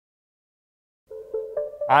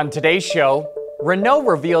On today's show, Renault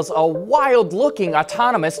reveals a wild-looking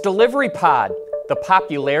autonomous delivery pod. The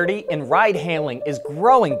popularity in ride-hailing is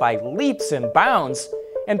growing by leaps and bounds,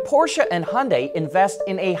 and Porsche and Hyundai invest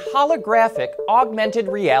in a holographic augmented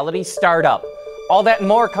reality startup. All that and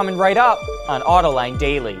more coming right up on Autoline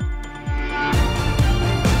Daily.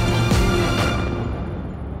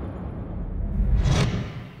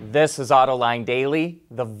 This is Autoline Daily,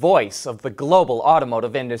 the voice of the global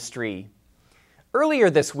automotive industry. Earlier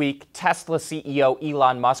this week, Tesla CEO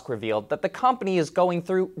Elon Musk revealed that the company is going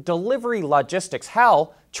through delivery logistics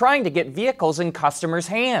hell trying to get vehicles in customers'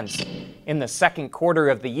 hands. In the second quarter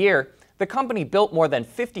of the year, the company built more than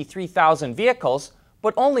 53,000 vehicles,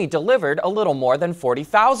 but only delivered a little more than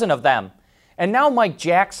 40,000 of them. And now Mike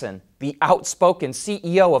Jackson, the outspoken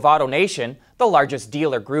CEO of AutoNation, the largest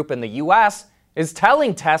dealer group in the US, is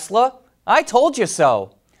telling Tesla, "I told you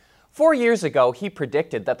so." 4 years ago, he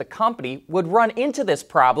predicted that the company would run into this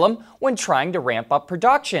problem when trying to ramp up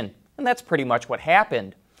production, and that's pretty much what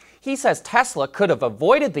happened. He says Tesla could have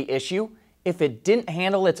avoided the issue if it didn't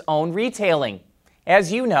handle its own retailing.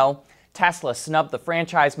 As you know, Tesla snubbed the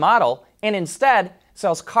franchise model and instead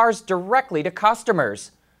sells cars directly to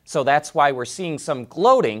customers. So that's why we're seeing some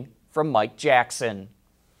gloating from Mike Jackson.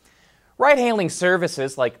 Ride-hailing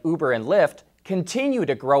services like Uber and Lyft continue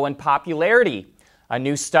to grow in popularity. A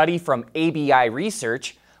new study from ABI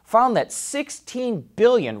Research found that 16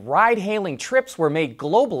 billion ride-hailing trips were made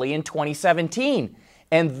globally in 2017,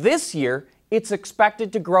 and this year it's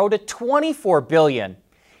expected to grow to 24 billion.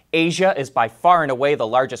 Asia is by far and away the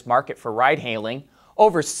largest market for ride-hailing.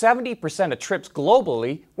 Over 70% of trips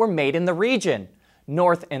globally were made in the region.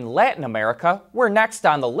 North and Latin America were next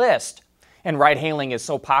on the list. And ride-hailing is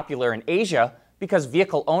so popular in Asia because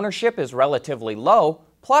vehicle ownership is relatively low,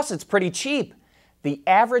 plus it's pretty cheap. The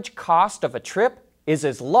average cost of a trip is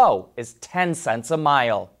as low as 10 cents a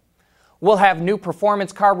mile. We'll have new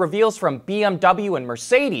performance car reveals from BMW and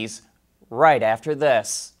Mercedes right after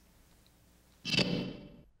this.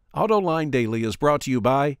 Autoline Daily is brought to you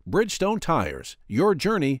by Bridgestone Tires, your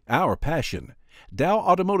journey, our passion. Dow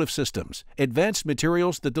Automotive Systems, advanced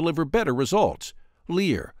materials that deliver better results.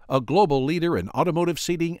 Lear, a global leader in automotive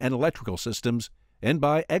seating and electrical systems. And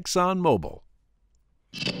by ExxonMobil.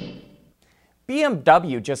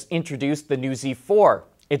 BMW just introduced the new Z4.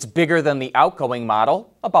 It's bigger than the outgoing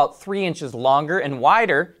model, about 3 inches longer and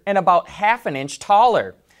wider, and about half an inch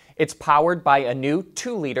taller. It's powered by a new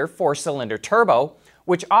 2-liter 4-cylinder turbo,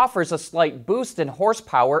 which offers a slight boost in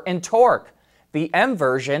horsepower and torque. The M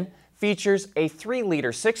version features a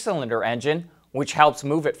 3-liter 6-cylinder engine, which helps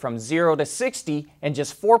move it from 0 to 60 in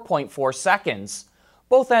just 4.4 seconds.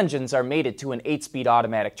 Both engines are mated to an 8-speed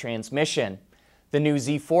automatic transmission. The new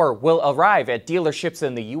Z4 will arrive at dealerships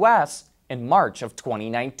in the US in March of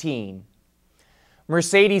 2019.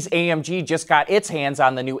 Mercedes-AMG just got its hands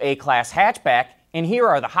on the new A-Class hatchback, and here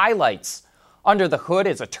are the highlights. Under the hood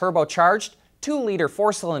is a turbocharged 2-liter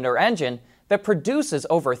 4-cylinder engine that produces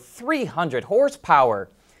over 300 horsepower.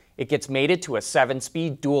 It gets mated to a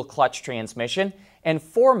 7-speed dual-clutch transmission and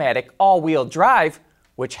 4-matic all-wheel drive,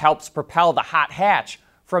 which helps propel the hot hatch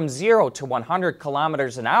from 0 to 100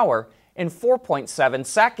 kilometers an hour in 4.7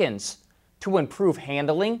 seconds. To improve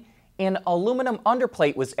handling, an aluminum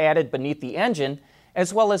underplate was added beneath the engine,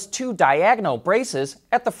 as well as 2 diagonal braces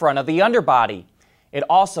at the front of the underbody. It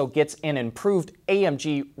also gets an improved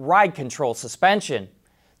AMG ride control suspension.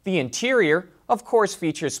 The interior, of course,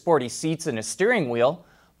 features sporty seats and a steering wheel,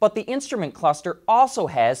 but the instrument cluster also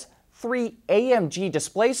has 3 AMG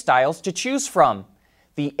display styles to choose from.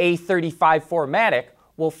 The A35 4MATIC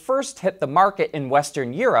will first hit the market in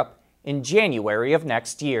Western Europe in January of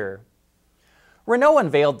next year. Renault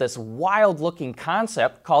unveiled this wild-looking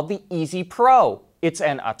concept called the Easy Pro. It's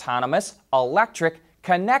an autonomous, electric,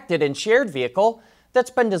 connected and shared vehicle that's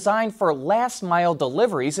been designed for last-mile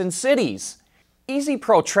deliveries in cities. Easy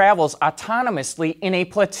Pro travels autonomously in a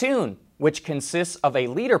platoon, which consists of a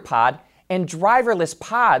leader pod and driverless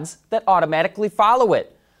pods that automatically follow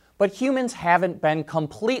it. But humans haven't been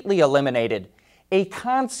completely eliminated. A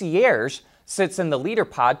concierge sits in the leader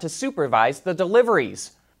pod to supervise the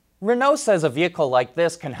deliveries. Renault says a vehicle like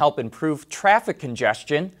this can help improve traffic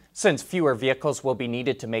congestion, since fewer vehicles will be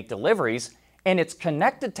needed to make deliveries, and its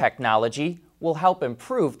connected technology will help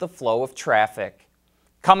improve the flow of traffic.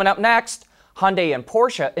 Coming up next, Hyundai and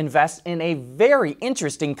Porsche invest in a very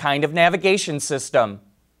interesting kind of navigation system.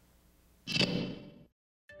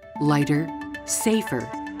 Lighter, safer,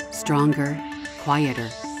 stronger, quieter,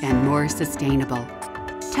 and more sustainable.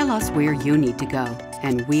 Tell us where you need to go,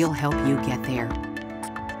 and we'll help you get there.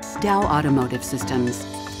 Dow Automotive Systems.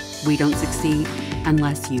 We don't succeed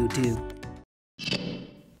unless you do.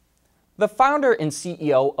 The founder and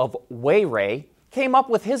CEO of Wayray came up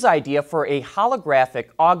with his idea for a holographic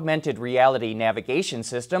augmented reality navigation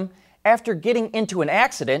system after getting into an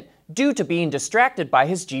accident due to being distracted by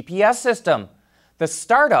his GPS system. The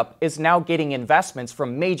startup is now getting investments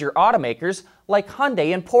from major automakers like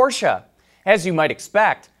Hyundai and Porsche. As you might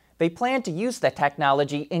expect, they plan to use the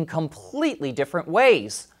technology in completely different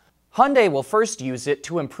ways. Hyundai will first use it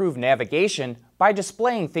to improve navigation by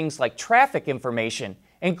displaying things like traffic information,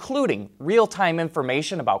 including real-time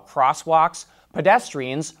information about crosswalks,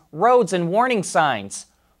 pedestrians, roads, and warning signs.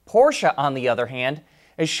 Porsche, on the other hand,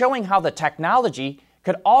 is showing how the technology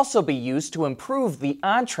could also be used to improve the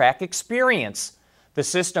on-track experience. The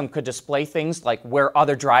system could display things like where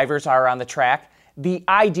other drivers are on the track, the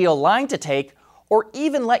ideal line to take, or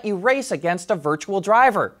even let you race against a virtual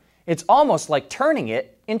driver. It's almost like turning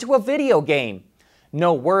it into a video game.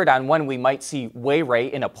 No word on when we might see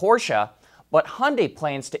Wayray in a Porsche, but Hyundai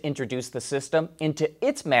plans to introduce the system into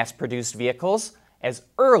its mass-produced vehicles as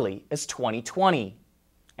early as 2020.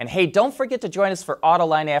 And hey, don't forget to join us for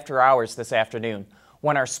Autoline After Hours this afternoon,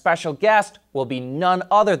 when our special guest will be none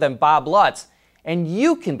other than Bob Lutz, and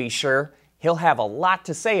you can be sure he'll have a lot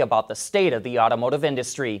to say about the state of the automotive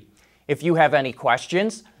industry. If you have any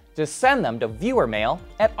questions, just send them to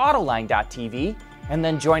viewermail@autoline.tv, and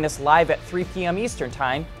then join us live at 3 p.m. Eastern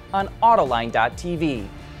Time on autoline.tv.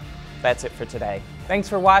 That's it for today. Thanks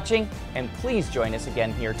for watching, and please join us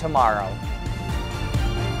again here tomorrow.